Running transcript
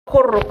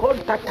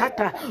korokonta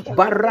tata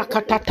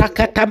barakata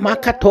takata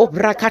makato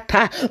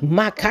brakata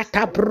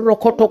makata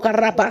brokoto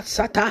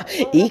karabasata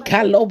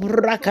ikalo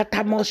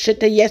brakata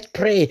moshete. Yes,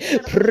 pray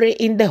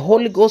in the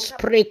Holy Ghost.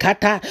 Pray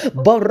kata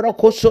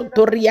boroko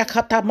sotoria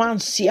kata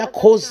mansia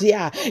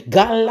kozia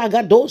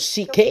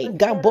galagadosi ke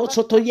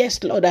gambosoto.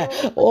 Yes, Lord.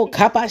 O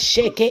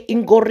kabasheke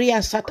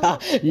ingoria sata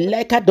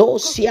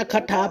lekadosia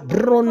kata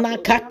brona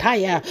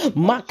kataya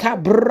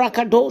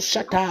makabrakado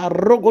shata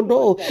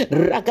rogodo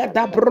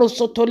ragada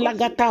brosoto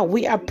lagata.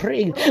 We are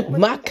praying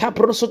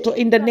makabrosoto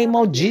in the name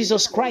of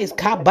Jesus Christ.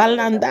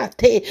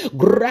 Kabalandate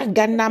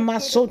graganama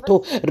soto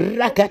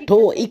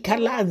ragato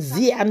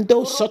ikalanzi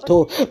ando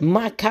soto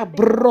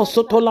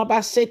makabrosoto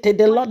labasete.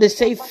 The Lord is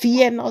saying,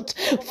 fear not,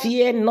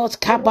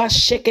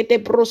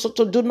 kabashekete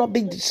brosoto. Do not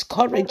be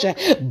discouraged.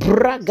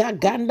 Braga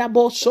ganda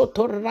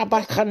bosoto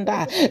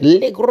rabakanda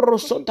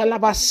legrosota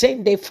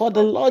labasende. For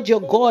the Lord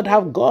your God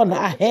have gone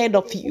ahead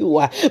of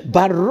you.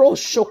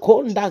 Barosho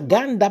konda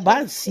ganda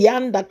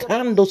bansianda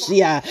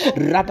kandosia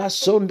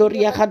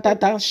rabasondoria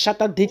hatata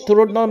shata.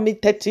 Deuteronomy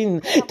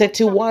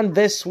 31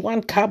 verse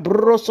 1.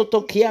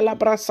 Kabrosoto kiala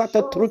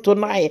brasata through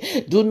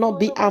tonight. Do not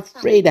be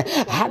afraid.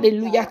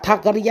 Hallelujah.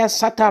 Tagaria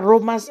sata.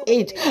 Romans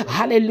 8.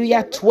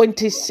 Hallelujah.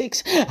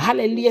 26.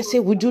 Hallelujah. Say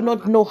we do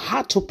not know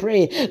how to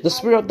pray. The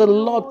Spirit of the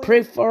Lord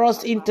pray for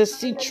us,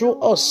 intercede through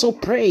us. So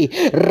pray.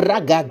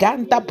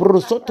 Ragaganda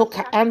brusoto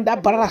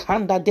kaanda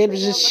barahanda. There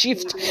is a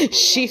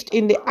shift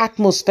in the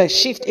atmosphere,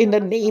 shift in the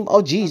name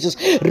of Jesus.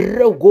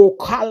 Rogo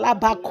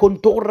kalaba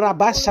kontora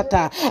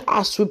basata.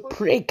 As we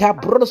pray,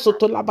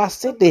 kabrosoto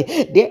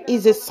labasete, there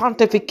is a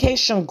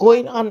sanctification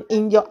going on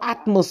in your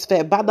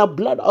atmosphere by the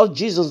blood of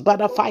Jesus, by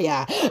the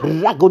fire.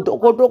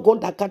 Ragodogodogo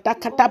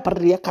dakatakata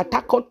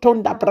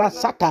briakatakotonda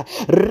brasata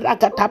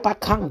ragatapa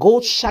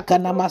kango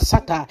shakana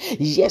masata.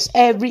 Yes,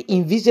 every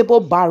invisible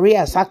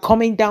barriers are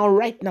coming down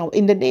right now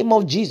in the name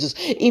of Jesus.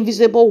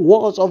 Invisible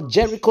walls of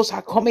Jericho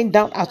are coming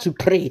down as we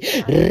pray.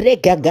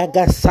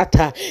 Regagaga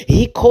sata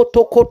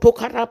ikoto koto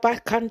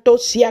karaba kanto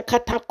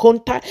siakata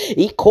konta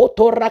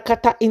ikoto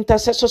rakata.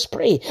 Intercessors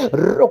pray.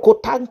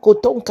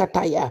 Rokotanko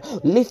tonkataya.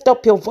 Lift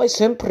up your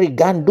voice and pray.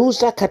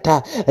 Ganduza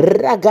kata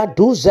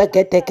ragaduza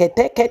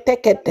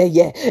kete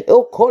ye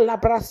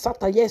okolabra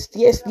sata.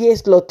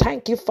 Yes, Lord.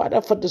 Thank you,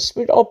 Father, for the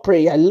spirit of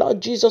prayer.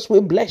 Lord Jesus, we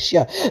bless you.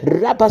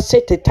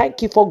 Rabasete,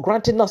 thank you for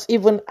granting us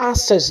even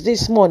access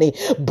this morning.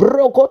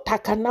 Brogo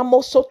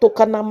takanamo soto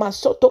kanama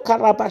soto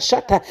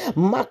karabashata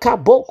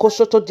makaboko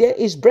soto. There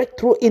is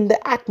breakthrough in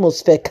the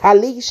atmosphere.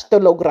 Kalish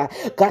tologra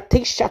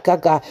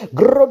gatishakaga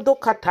grodo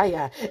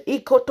kataya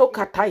ikoto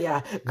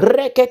kataya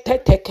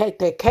grekete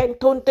tekete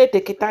kentonte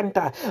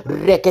tekitanta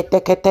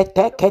rekete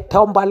kete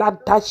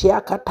ketombalanta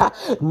shiakata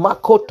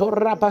makoto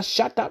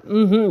rabashata.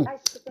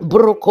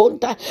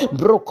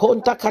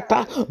 Brokonta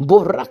kata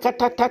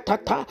burakata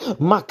tata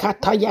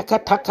makata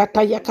yakata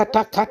kata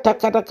yakata kata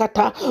kata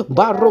kata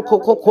baroko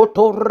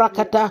kokoto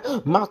rakata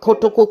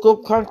makoto koko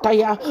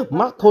kantaya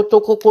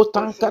makoto koko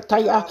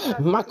tankataya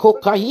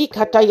makokai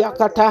kata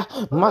yakata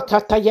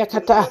makata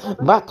yakata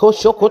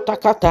makoshokota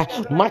kata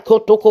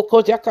makoto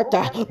koko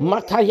yakata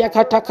makaya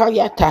kata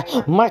kayata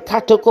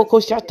makato koko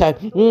shata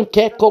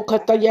keko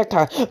kata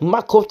yata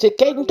makote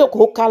kento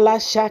kokala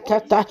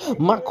shakata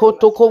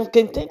makoto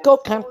kokenteko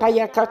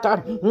kantaya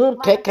kata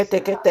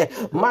kekete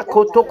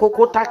makoto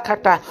kokota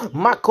kata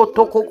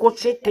makoto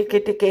kokoshete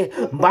kete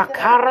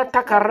bakara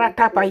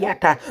takarata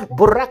bayata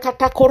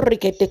burakata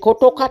korikete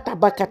kotokata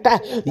bakata.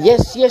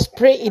 Yes,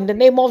 pray in the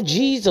name of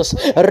Jesus.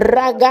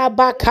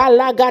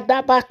 Ragabakala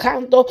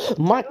gadabakando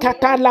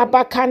makata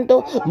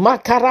labakando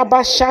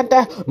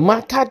makarabashanda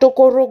makato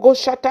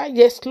korogoshata.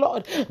 Yes,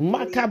 Lord.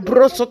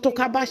 Makabroso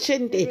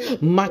tokabashende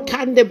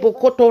makande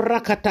bokoto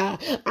rakata.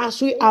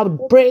 As we are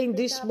praying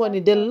this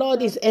morning, the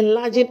Lord is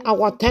enlarging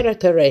our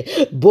territory.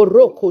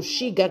 Boroko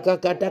shiga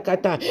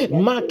gagadakata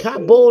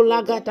makabo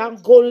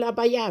lagatanko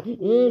labaya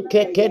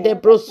keke de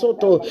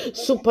brosoto.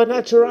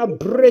 Supernatural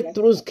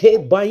breakthroughs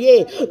ke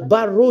baye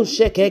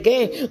barushe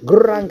kege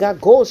granga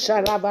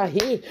gosha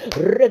rabahi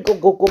rego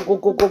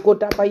go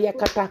dabaya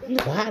kata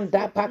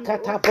handa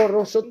pakata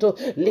borosoto.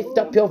 Lift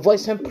up your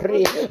voice and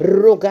pray.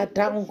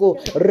 Rogatango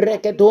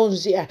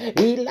regedonzia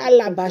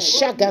ilala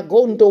bashaga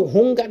gondo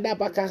hunga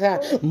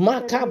dabakaka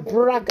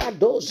makabraga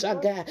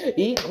dosaga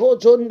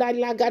igojonda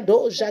laga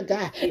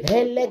dosaga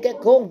helege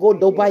kongo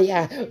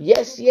dobaya.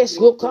 Yes,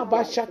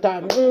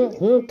 ukabashata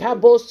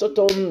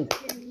tabosoto.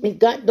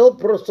 God no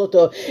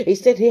prosoto. He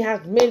said he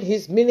has made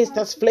his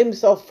ministers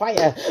flames of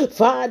fire.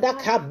 Father,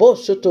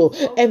 kabosoto,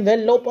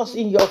 envelope us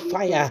in your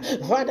fire.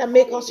 Father,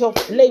 make us your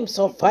flames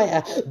of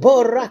fire.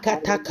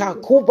 Borakataka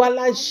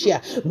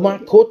kubalanshia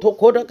makoto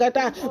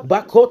kodakata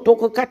bakoto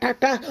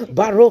kokatata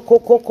baroko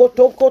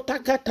kokoto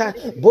kotakata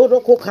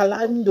boroko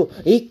kalando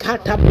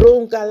ikata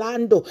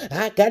brongalando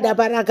akada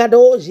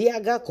baragado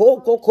ziaga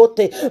koko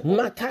kote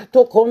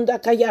makato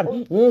kondakaya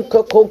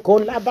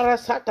kokon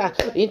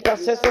labarasata.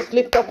 Intercessors,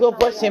 lift up your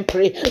voice voice and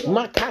pray.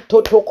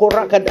 Makato toko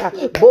rakada,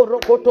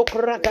 borokoto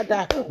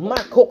rakada,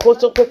 makoko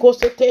soko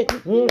sete,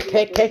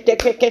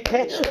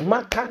 kekete,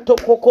 makato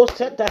koko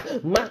seta,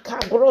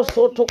 makabro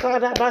soto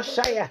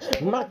karabashaya,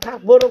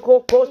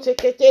 makaboroko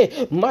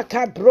sekete,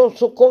 makabro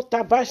soko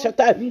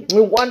tabashata.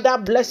 We want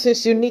that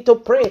blessings, you need to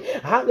pray.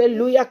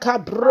 Hallelujah.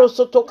 Kabro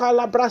soto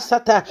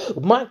kalabrasata,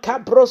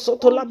 makabro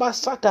soto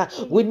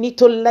labasata. We need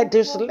to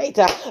legislate.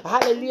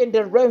 Hallelujah. In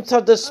the realms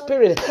of the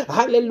spirit.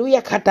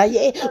 Hallelujah.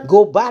 Kataye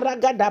go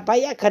baraga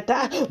dabaya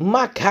kata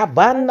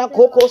makabana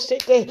koko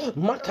sete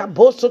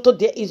makabosoto.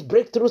 There is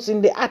breakthroughs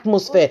in the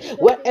atmosphere.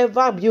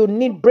 Wherever you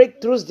need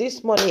breakthroughs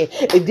this morning,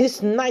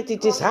 this night,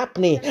 it is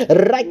happening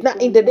right now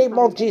in the name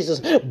of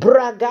Jesus.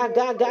 Braga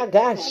ga ga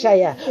ga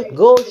shaya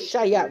go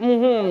shaya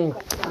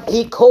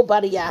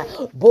ikobaria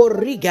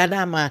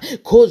boriganama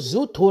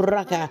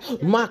kozuturaka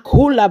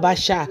makula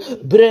basha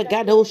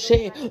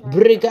brigadoshe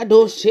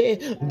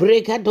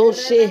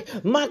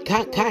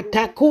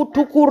makakata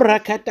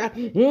kutukurakata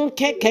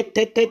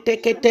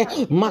kekete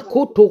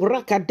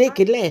makuturaka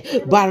dekile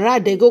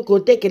barade goko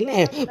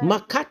dekile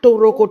makato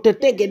roko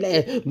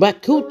tekile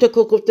bakute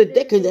koko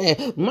dekile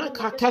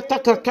makakata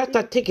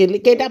kakata tekile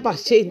keda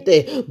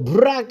basente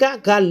braga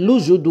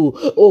galuzudu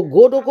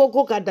ogodo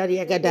koko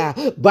kadariagada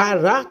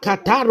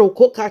barakataro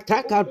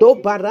kokataka do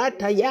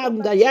barata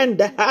yanda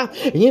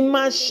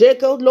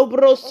imasheko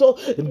lobroso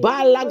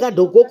balaga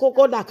do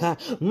kokodaka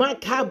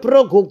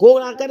makabro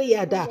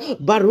gogolagariada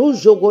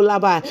barujo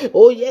golaba.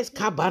 Oh yes,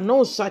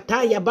 kabano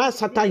sataya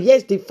basata.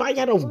 Yes, the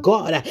fire of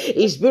God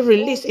is being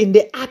released in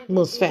the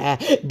atmosphere.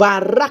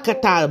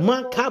 Barakata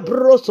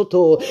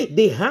makabrosoto.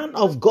 The hand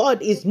of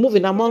God is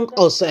moving among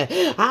us.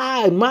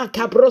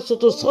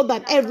 Makabrosoto, so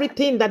that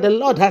everything that the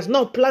Lord has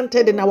not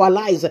planted in our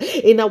lives,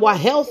 in our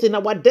health, in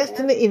our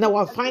destiny, in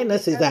our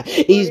finances,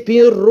 is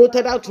being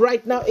rooted out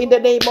right now in the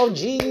name of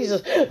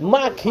Jesus.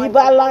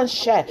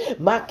 Makibalanshe,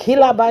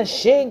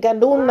 makilabanshe,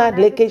 ganuna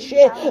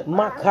lekeshe,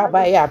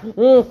 makabaya,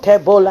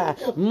 kebola,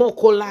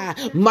 mokola,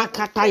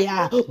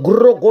 makataya,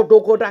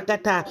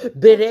 grogodogodagata,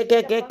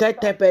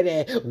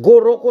 beregeketepere,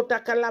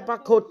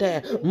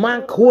 gorokotakalabakote,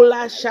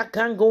 mankula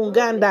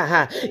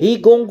shakangunganda,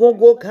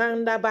 igongongo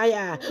kanda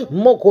baya,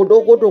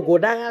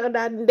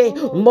 mokodogodogodagande,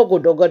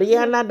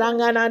 mogodogoriana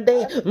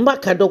danganande,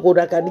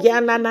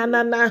 makadogodagadiana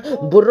nanana,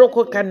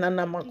 buroko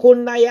kanana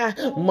makunaya,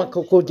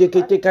 makoko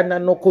jekete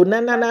kanano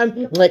kunanana,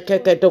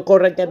 keketo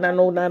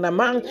korekanano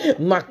nanamang,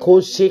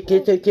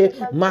 makosekete,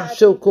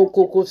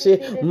 masokokose,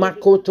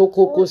 makoto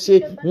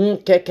kokose,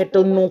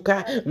 keketo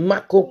nuka,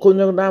 makoko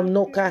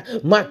noka,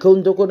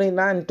 makondo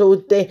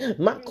korenantote,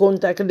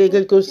 makonta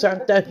klegeko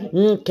santa,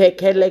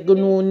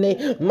 kekelegunune,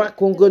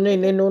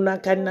 makungone nona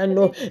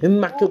kanano,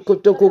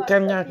 makokotoko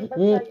kanga,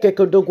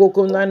 kekodoko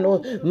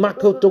kunano,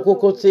 makotoko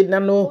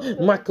kosenano,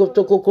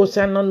 makotoko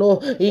kosanano,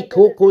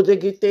 ikoko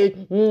degite,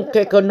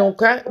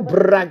 kekonoka,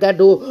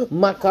 bragado,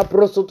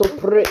 makaprosoto.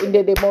 Pray in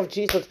the name of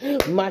Jesus.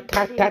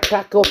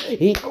 Makatatako,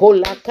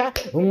 ikolaka,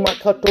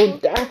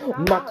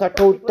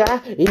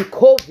 makatonta,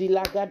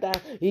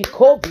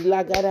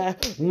 ikovilagada,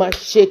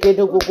 masheke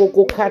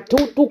dogoko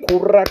katutu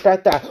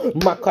kuratata,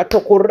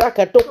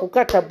 makatokuraka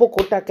tokukata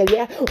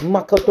bokotakaya,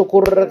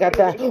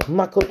 makatokurakata,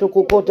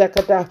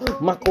 makotokukotakata,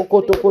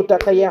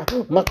 makokotokotakaya,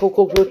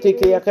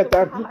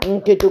 makokototekayakata,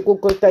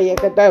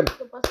 ketukukotayakata,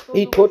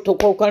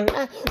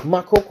 ikotokokana,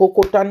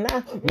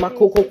 makokokotana,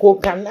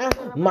 makokokokana,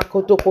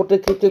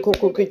 makotokotekete,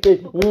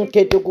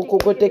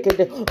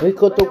 ketukukotekete,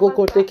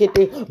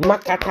 ikotokotekete,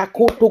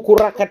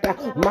 makatakutukurakata,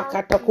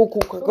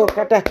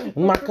 makatakutukakata,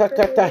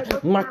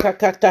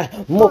 makakata,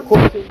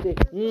 mokosete,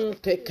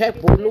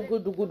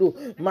 kekebulugudugudu,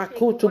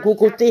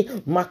 makutukukuti,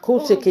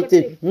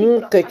 makusekete,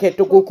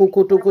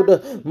 keketukukukutukudu,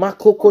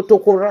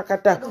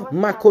 makokotokurakata,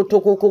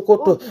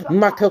 makotokukukutu,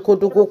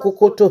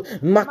 makakotokukukutu,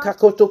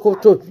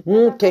 makakotokutu,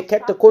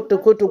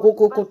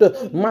 keketukutukutukukutu,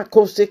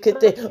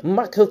 makosekete,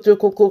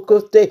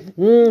 makotokukukutu,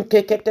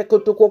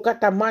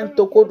 keketukutukukata,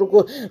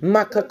 mantokutuku,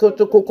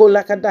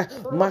 makakotukukulakada,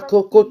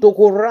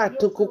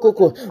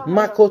 makokotukuratukukuku,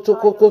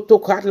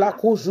 makotukukutukala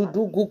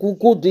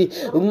kuzudugugugudi,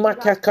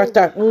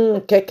 makakata,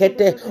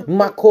 kekete,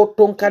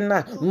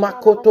 makotokana,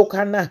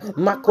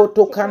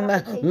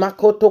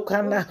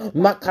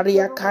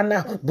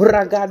 makariakana,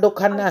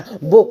 bragadokana,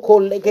 boko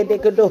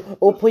legedegedo.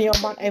 Open your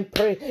mouth and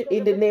pray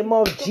in the name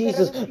of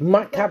Jesus.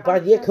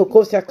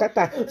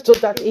 So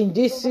that in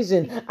this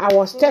season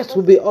our steps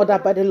will be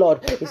ordered by the Lord.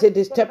 He said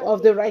the step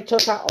of the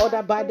righteous are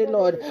ordered by the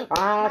Lord.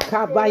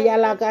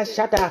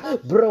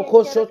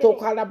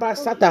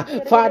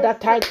 Father,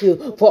 thank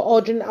you for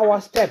ordering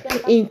our step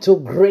into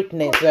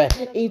greatness,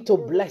 into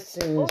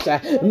blessings.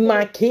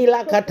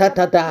 Makila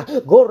katatata,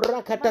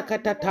 gora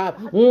katakatata,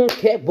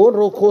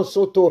 keboroko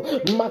soto,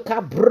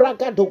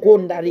 makabraga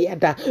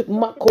dogondariada,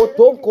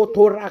 makoto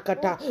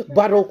kotorakata,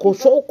 baroko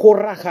so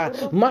koraka,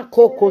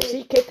 makoko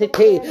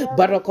sikete,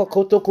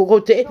 barakokoto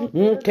kokote,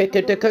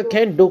 keketeke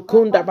kendo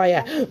kunda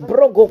baya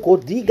brogo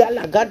kodiga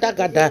la gada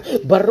gada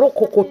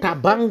baroko kota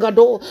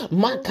bangado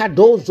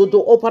makado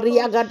zodo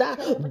opariagada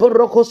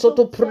boroko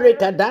soto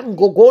prekada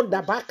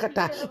gogonda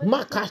bakata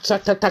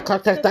makasata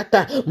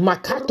takata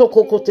makato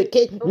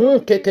kokoteke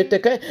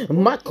keketeke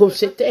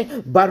makosete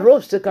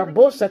barose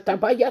kabosa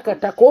tabaya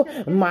katako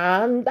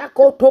manda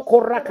koto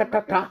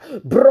korakatata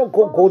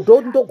brogo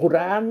godondo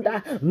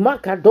guranda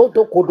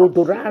makadodo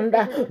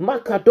kododuranda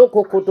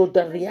makadoko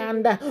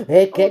kododarianda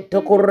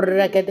eketo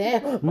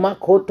koregede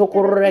makoto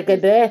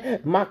koregede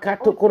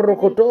makato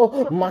korokoto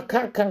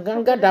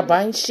makakanganga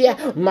dabanshia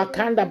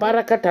makanda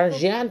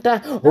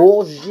barakatanjianta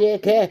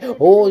ojeke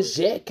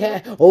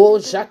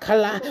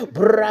ojakala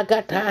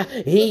bragata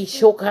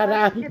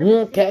ishokara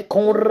nke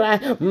konra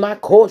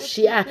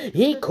makoshia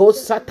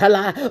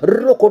ikosatala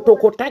rokoto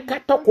kotaka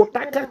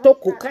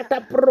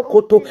kukata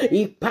prokoto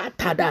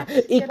ipatada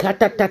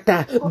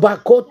ikatatata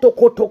bakoto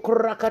koto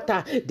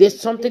krakata. There's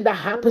something that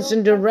happens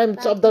in the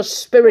realms of the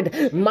spirit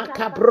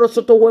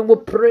makabrosoto when we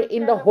pray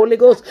in the Holy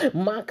Ghost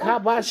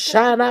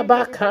makabashana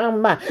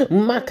bakamba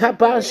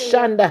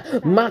makabashanda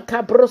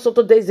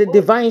makabrosoto. There's a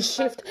divine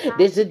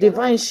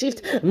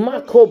shift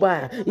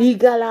makoba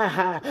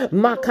igalaha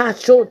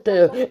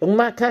makachote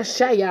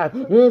makashaya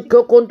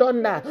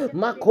kokondonda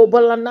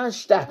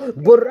makobalanashta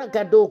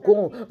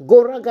goragadoko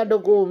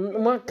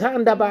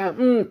makandaba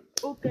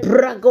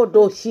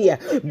bragodosia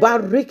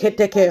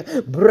bariketeke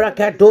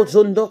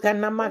bragadozondoka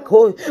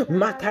namako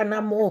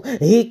makanamo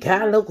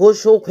ikalo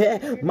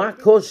koshoke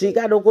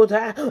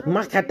makosigadogota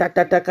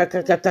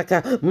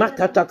makatatakakakataka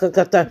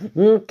makatakakata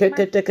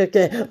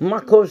keketeke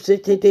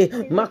makositete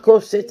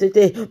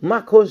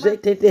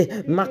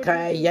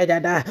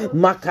makayadada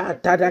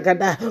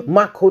makatadagada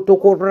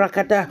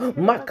makotokorakata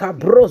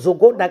makabrozo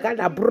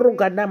godagada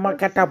brugana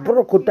makata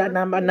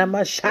brokutana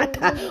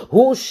manamashata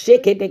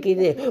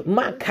hushekedekide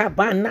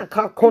makabana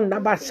kakona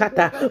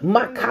basata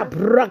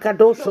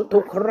makabragadoso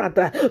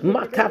tokrata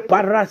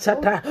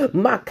makaparasata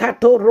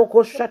makato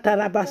rokoshata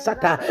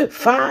rabasata.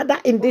 Father,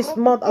 in this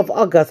month of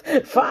August,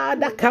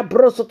 Father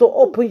kabroso to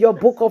open your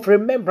book of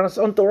remembrance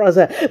unto us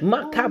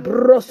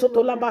makabroso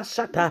to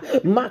labasata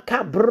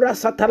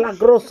makabrasata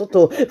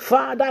lagrosoto.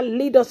 Father,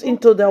 lead us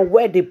into the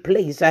wedding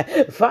place.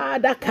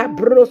 Father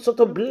kabroso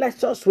to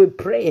bless us, we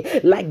pray,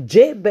 like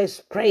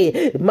Jabez pray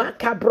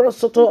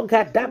makabroso to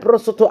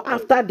gadabroso to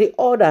after the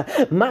order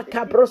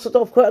makabroso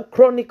of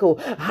Chronicle,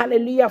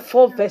 hallelujah,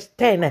 4 verse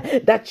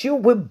 10, that you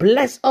will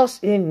bless us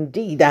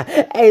indeed,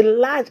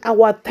 enlarge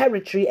our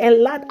territory,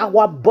 enlarge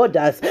our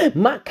borders,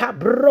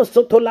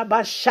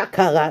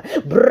 makabrosotolamashakara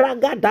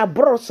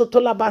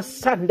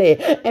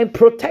bragadabrosotolamashande, and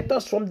protect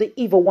us from the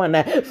evil one.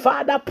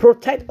 Father,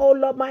 protect, oh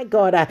Lord my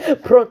God,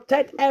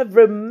 protect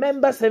every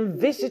members and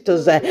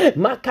visitors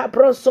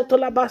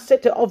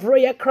makabrosotolamashete of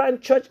Royal Crown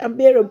Church and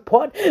Mary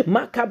Port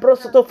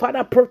makabrosoto.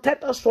 Father,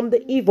 protect us from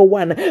the evil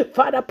one.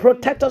 Father,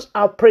 protect us,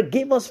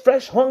 give us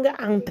fresh hunger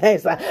and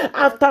thirst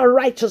after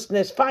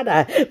righteousness.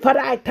 Father,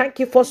 I thank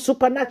you for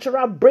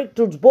supernatural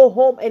breakthroughs both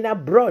home and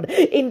abroad.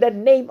 In the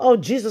name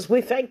of Jesus, we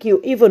thank you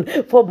even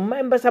for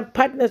members and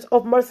partners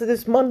of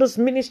Mercedes Mondo's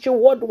ministry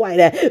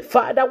worldwide.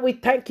 Father, we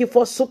thank you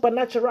for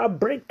supernatural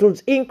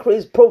breakthroughs,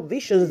 increase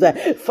provisions.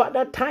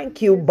 Father,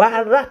 thank you.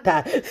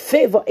 Barata,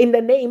 favor in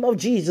the name of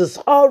Jesus.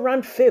 All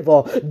round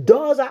favor.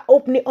 Doors are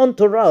opening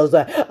unto us.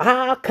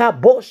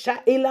 Akabosha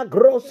ila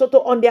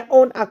grosoto on their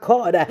own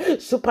accord.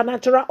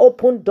 Supernatural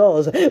open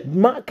doors.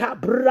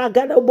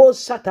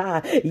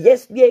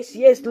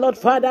 Yes, Lord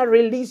Father,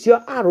 release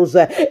your arrows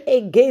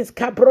against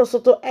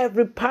Cabrosoto,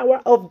 every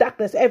power of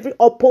darkness, every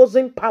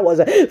opposing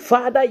powers.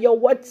 Father, your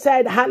word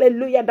said,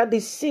 hallelujah, that the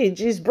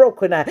siege is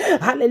broken.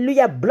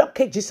 Hallelujah,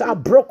 blockages are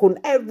broken.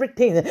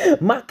 Everything,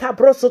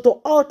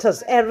 Macabrosoto,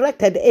 altars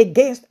erected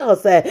against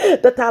us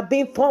that have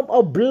been formed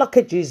of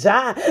blockages.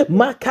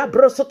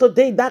 Macabrosoto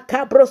de da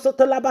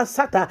Cabrosoto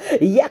labasata,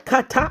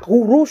 Yakata,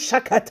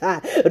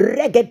 Urushakata,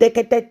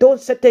 Regedekete, don't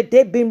set it,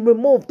 they've been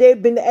removed,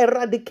 they've been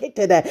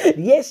eradicated.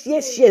 Yes,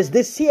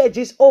 the siege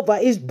is over,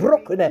 is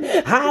broken.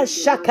 Ha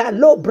shaka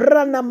lo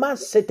brana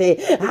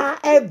masete. Ha,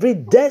 every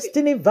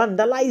destiny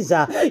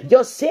vandalizer,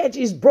 your siege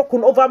is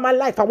broken over my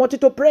life. I want you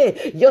to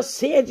pray. Your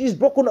siege is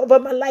broken over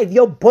my life.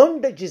 Your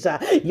bondages,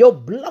 your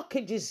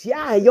blockages,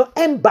 your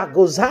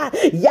embargoes,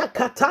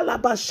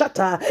 yakatala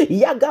bashata,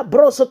 yaga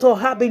brosoto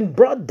have been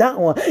brought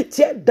down,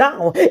 tear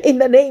down in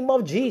the name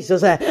of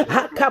Jesus.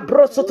 Haka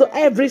brosoto,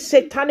 every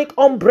satanic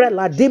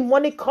umbrella,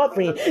 demonic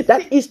covering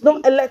that is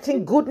not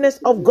letting goodness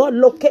of God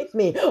locate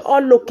me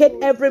or locate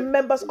every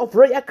members of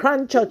Royal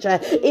Crown Church.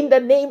 In the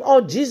name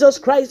of Jesus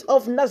Christ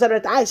of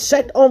Nazareth, I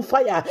set on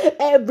fire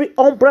every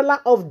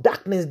umbrella of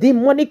darkness,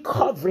 demonic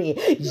covering.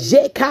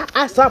 Jeka,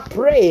 as I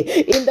pray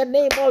in the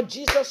name of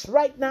Jesus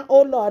right now,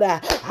 oh Lord,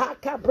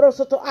 Haka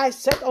brosoto, I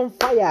set on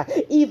fire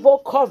evil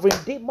covering,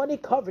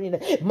 demonic covering.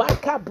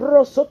 Maka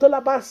brosoto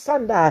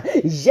labasanda,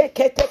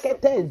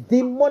 jeketekete,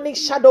 demonic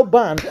shadow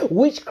ban,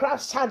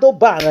 witchcraft shadow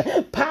ban.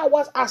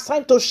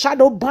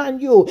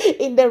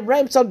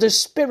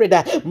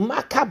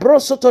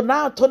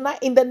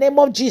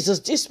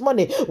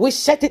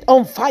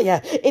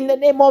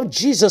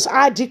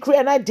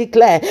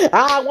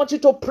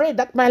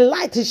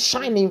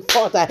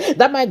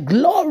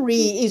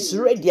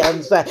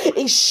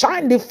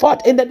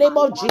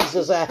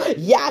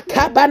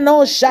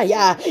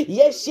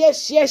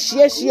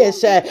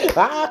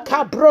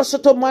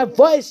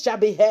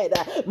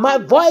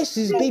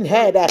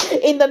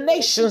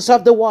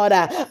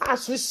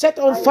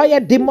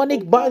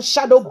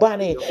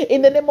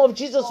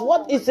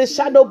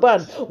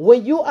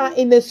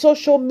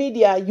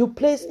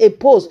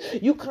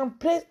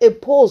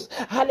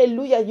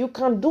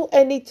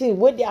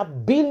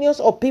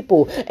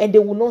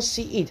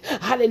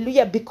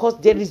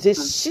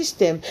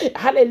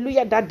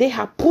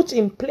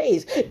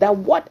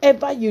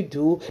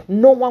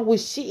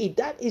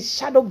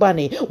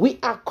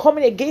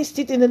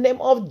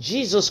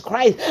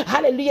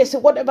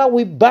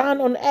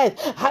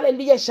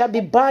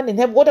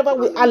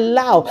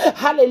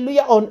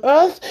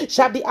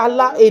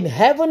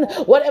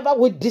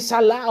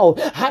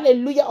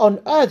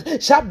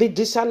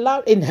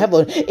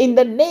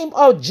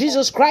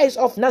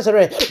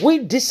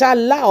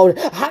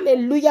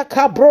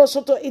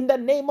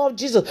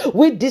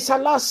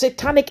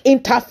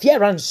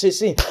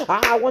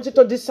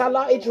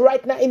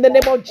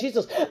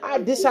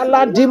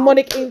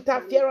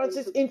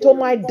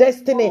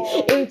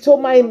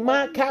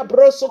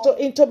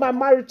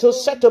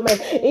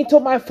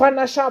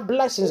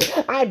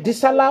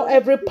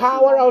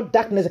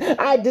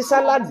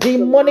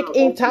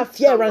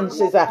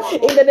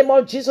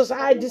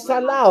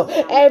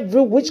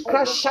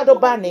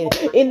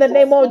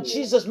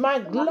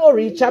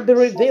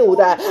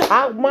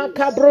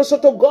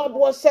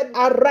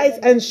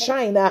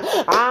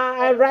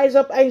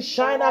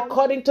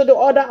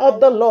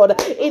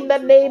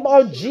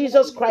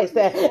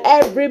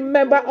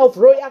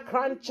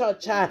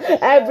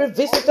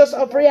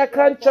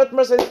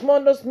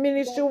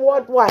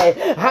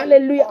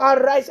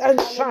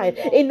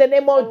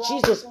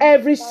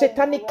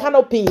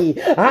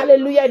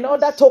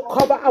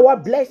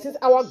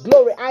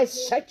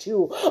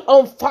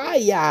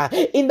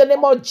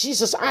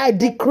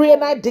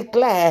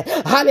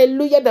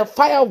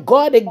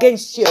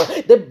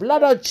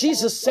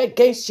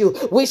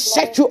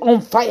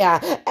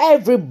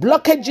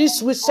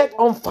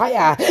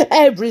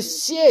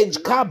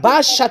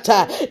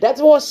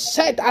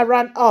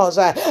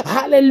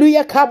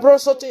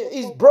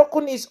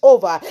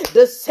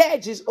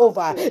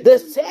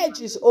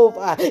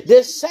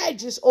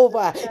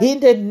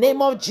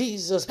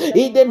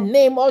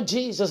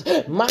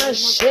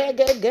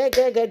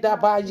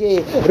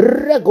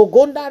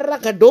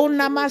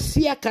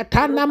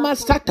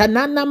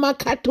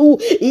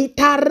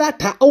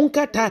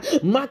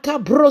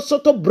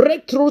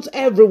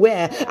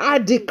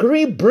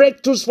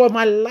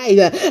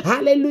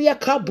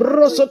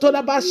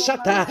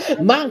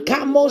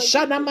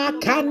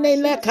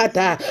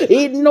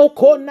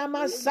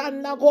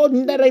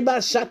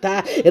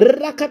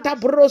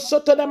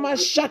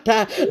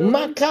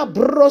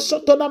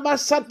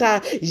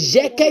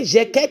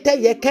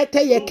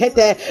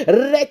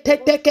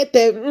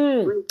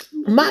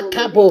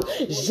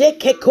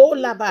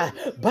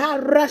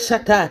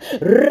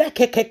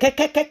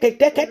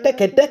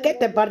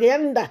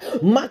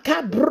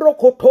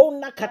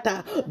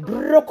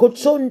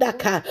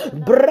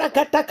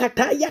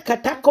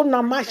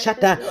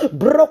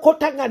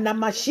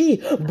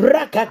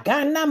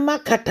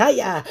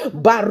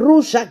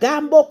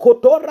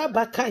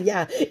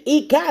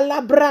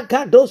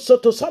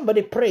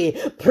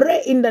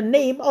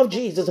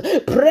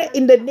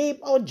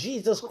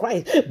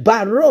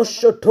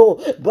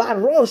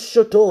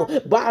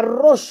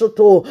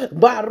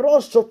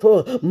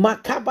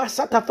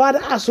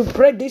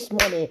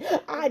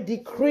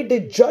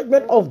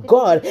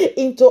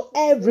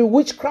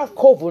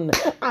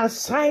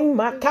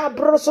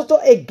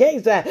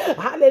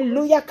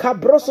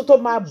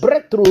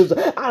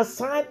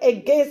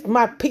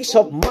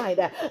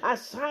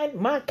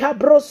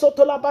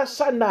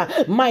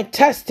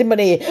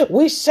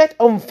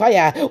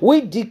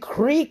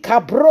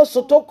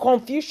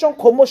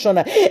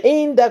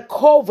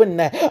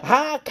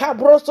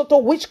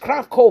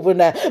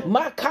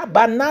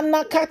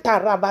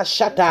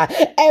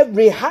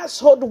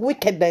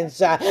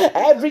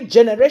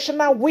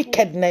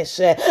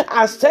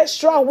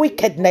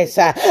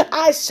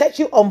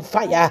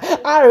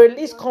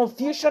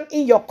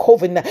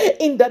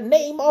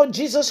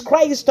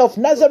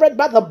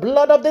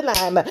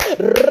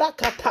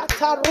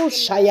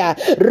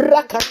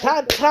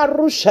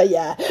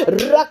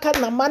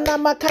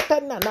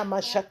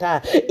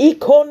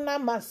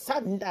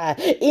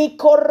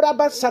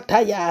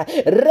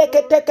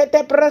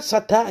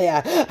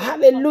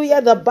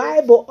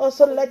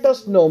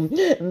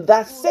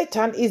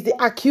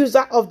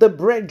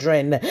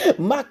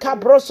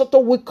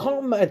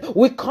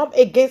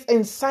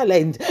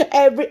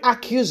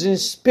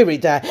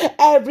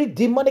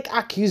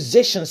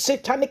 accusation,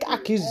 satanic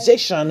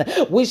accusation,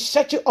 we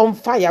set you on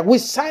fire. We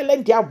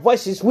silence their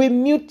voices. We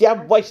mute their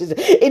voices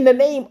in the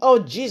name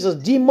of Jesus.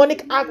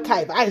 Demonic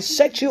archive, I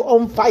set you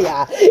on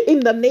fire in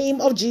the name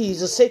of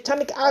Jesus.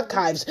 Satanic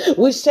archives,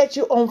 we set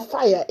you on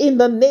fire in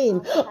the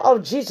name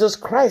of Jesus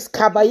Christ.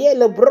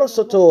 Kabayele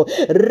brosoto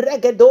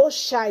regedo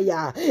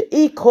shaya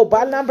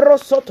ikobana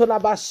brosoto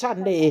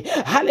labashane.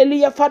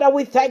 Hallelujah. Father,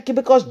 we thank you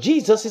because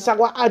Jesus is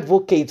our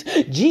advocate.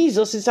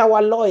 Jesus is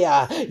our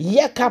lawyer.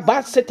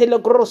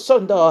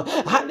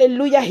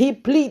 Hallelujah. He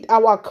plead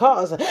our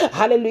cause.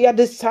 Hallelujah.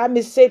 The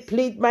psalmist say,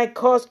 plead my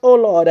cause, O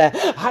Lord.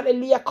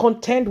 Hallelujah.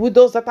 Contend with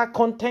those that are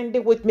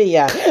contending with me.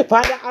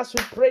 Father, as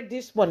we pray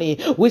this morning,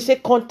 we say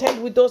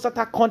contend with those that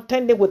are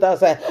contending with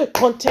us.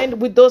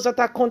 Contend with those that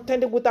are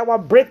contending with our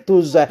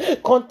breakthroughs.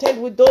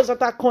 Contend with those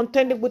that are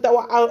contending with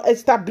our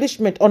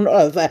establishment on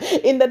earth.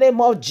 In the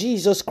name of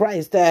Jesus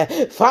Christ.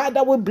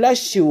 Father, we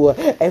bless you.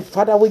 And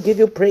Father, we give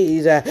you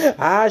praise.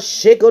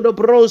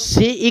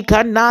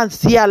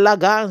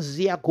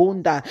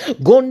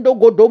 Gondo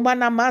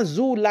godomana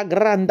mazu la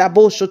granda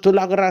bosho to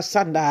la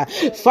grasanda.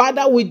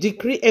 Father, we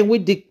decree and we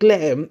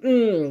declare.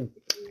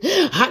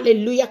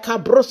 Hallelujah,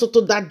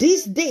 Kabrosoto, that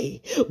this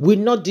day will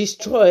not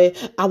destroy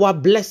our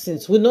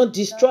blessings, will not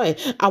destroy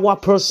our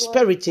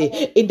prosperity.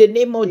 In the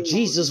name of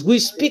Jesus, we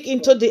speak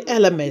into the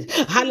element.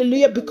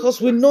 Hallelujah, because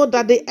we know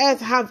that the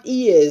earth have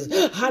ears.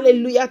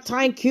 Hallelujah,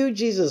 thank you,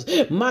 Jesus.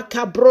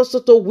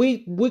 Makabrosoto,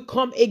 we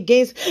come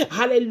against,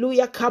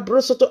 hallelujah,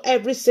 Kabrosoto,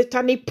 every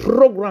satanic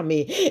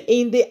programming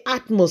in the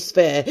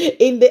atmosphere,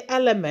 in the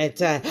element.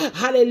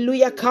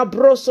 Hallelujah,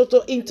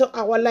 Kabrosoto, into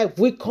our life.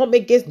 We come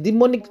against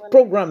demonic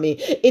programming.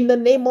 In the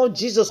name of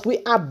Jesus, we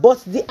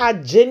abort the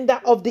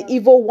agenda of the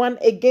evil one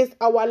against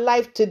our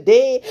life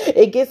today,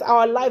 against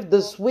our life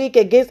this week,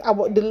 against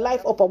the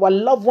life of our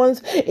loved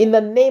ones. In the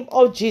name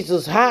of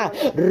Jesus, in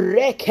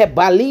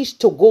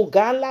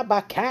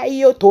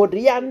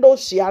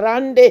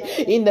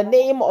the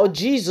name of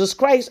Jesus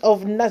Christ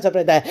of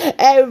Nazareth,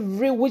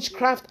 every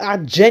witchcraft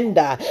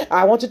agenda,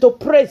 I want you to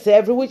praise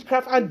every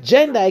witchcraft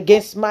agenda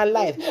against my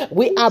life.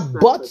 We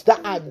abort the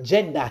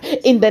agenda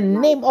in the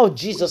name of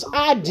Jesus.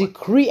 I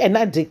decree and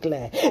I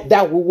declare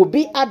that we will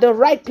be at the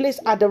right place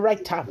at the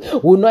right time. We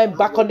will not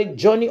embark on the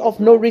journey of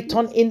no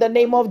return in the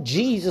name of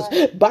Jesus,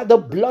 by the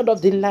blood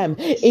of the Lamb.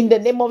 In the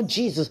name of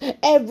Jesus,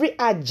 every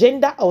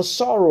agenda of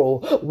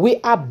sorrow, we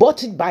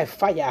abort it by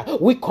fire.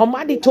 We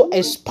command it to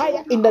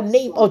expire in the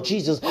name of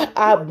Jesus.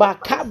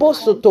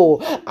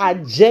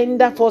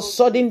 Agenda for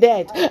sudden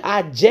death,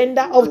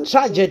 agenda of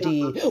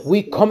tragedy,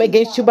 we come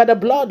against you by the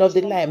blood of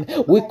the Lamb.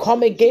 We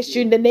come against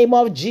you in the name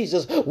of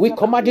Jesus. We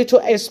command you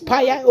to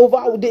expire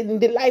over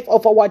the life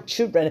of our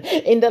children,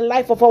 in the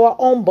life of our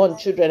unborn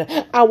children,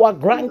 our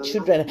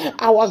grandchildren,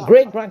 our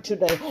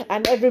great-grandchildren,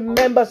 and every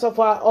members of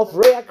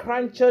Royal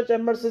Crown Church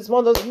and Mercy's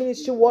Mothers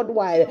Ministry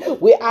worldwide.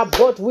 We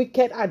abort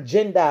wicked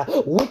agenda,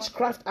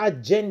 witchcraft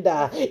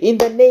agenda, in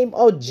the name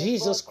of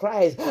Jesus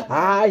Christ.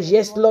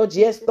 Yes, Lord,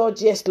 yes,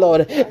 Lord, yes,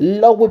 Lord.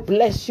 Lord, we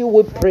bless you,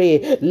 we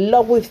pray.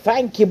 Lord, we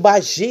thank you.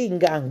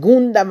 Bajinga,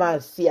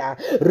 Gundamasia,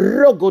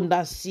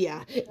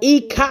 Rogundasia,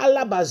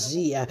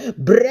 Ikalabazia,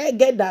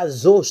 Bregeda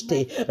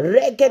Zoste,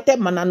 Regete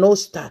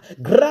Mananosta,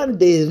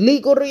 Grande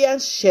Ligorian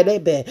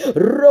Sherebe,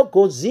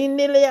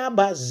 Rogozinilia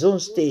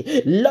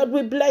Bazonste. Lord,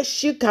 we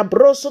bless you.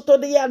 Cabroso to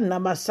the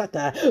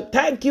Namasata.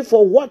 Thank you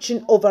for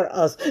watching over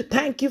us.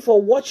 Thank you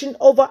for watching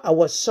over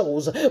our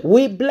souls.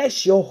 We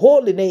bless your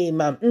holy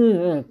name.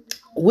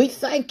 We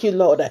thank you,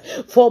 Lord,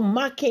 for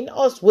marking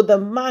us with the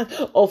mark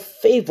of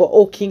favor,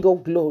 O King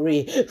of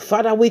Glory.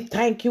 Father, we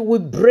thank you. We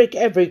break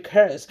every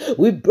curse.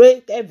 We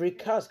break every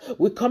curse.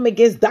 We come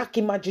against dark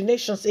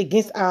imaginations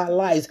against our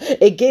lives,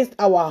 against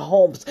our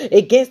homes,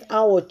 against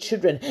our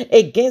children,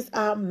 against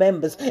our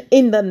members.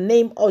 In the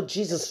name of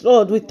Jesus,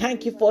 Lord, we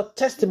thank you for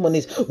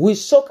testimonies. We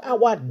soak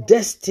our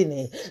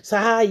destiny.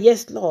 So,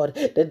 yes, Lord,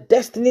 the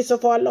destinies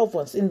of our loved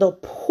ones in the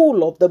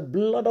pool of the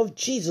blood of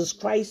Jesus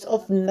Christ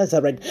of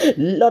Nazareth.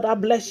 Lord, I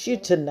bless you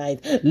tonight.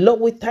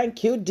 Lord, we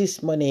thank you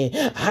this morning.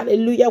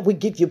 Hallelujah. We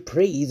give you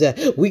praise.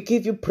 We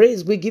give you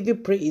praise. We give you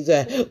praise.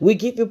 We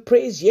give you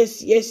praise.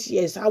 Yes, yes,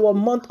 yes. Our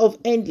month of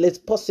endless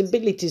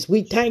possibilities.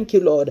 We thank you,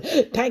 Lord.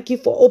 Thank you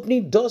for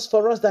opening doors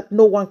for us that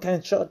no one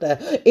can shut.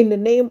 In the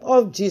name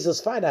of Jesus,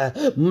 Father.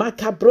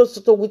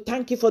 Makabrosoto, we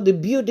thank you for the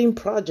building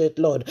project,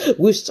 Lord.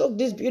 We soak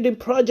this building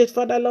project,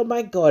 Father, Lord,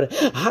 my God.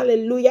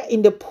 Hallelujah.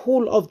 In the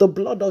pool of the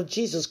blood of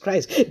Jesus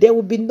Christ. There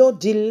will be no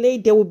delay.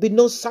 There will be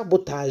no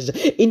sabotage.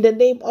 In the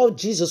name of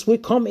Jesus, we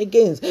come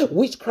against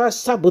witchcraft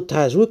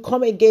sabotage. We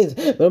come against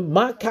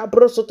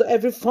to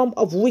every form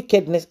of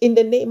wickedness. In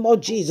the name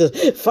of Jesus,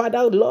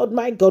 Father, Lord,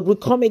 my God, we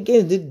come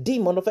against the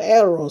demon of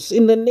errors.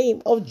 In the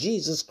name of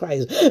Jesus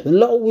Christ,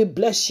 Lord, we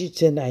bless you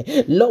tonight.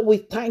 Lord, we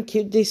thank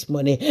you this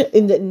morning.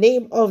 In the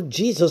name of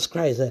Jesus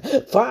Christ,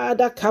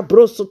 Father,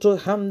 Kabrosoto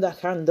Hamda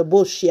Handa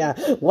Boshia,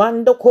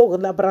 Wando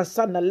Kogla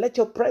Brasana, let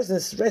your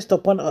presence rest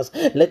upon us.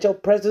 Let your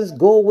presence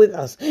go with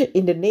us.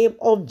 In the name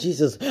of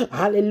Jesus,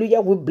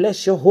 hallelujah. We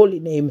bless your holy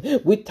name.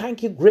 We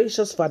thank you,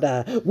 gracious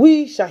Father.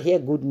 We shall hear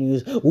good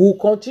news. We will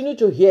continue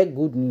to hear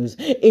good news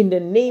in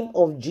the name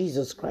of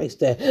Jesus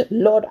Christ.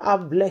 Lord, I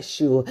bless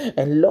you.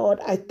 And Lord,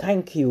 I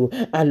thank you.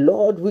 And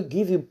Lord, we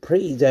give you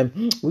praise.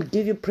 We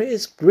give you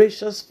praise,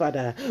 gracious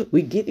Father.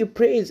 We give you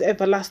praise,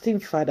 everlasting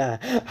Father.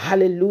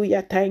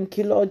 Hallelujah. Thank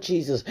you, Lord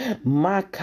Jesus.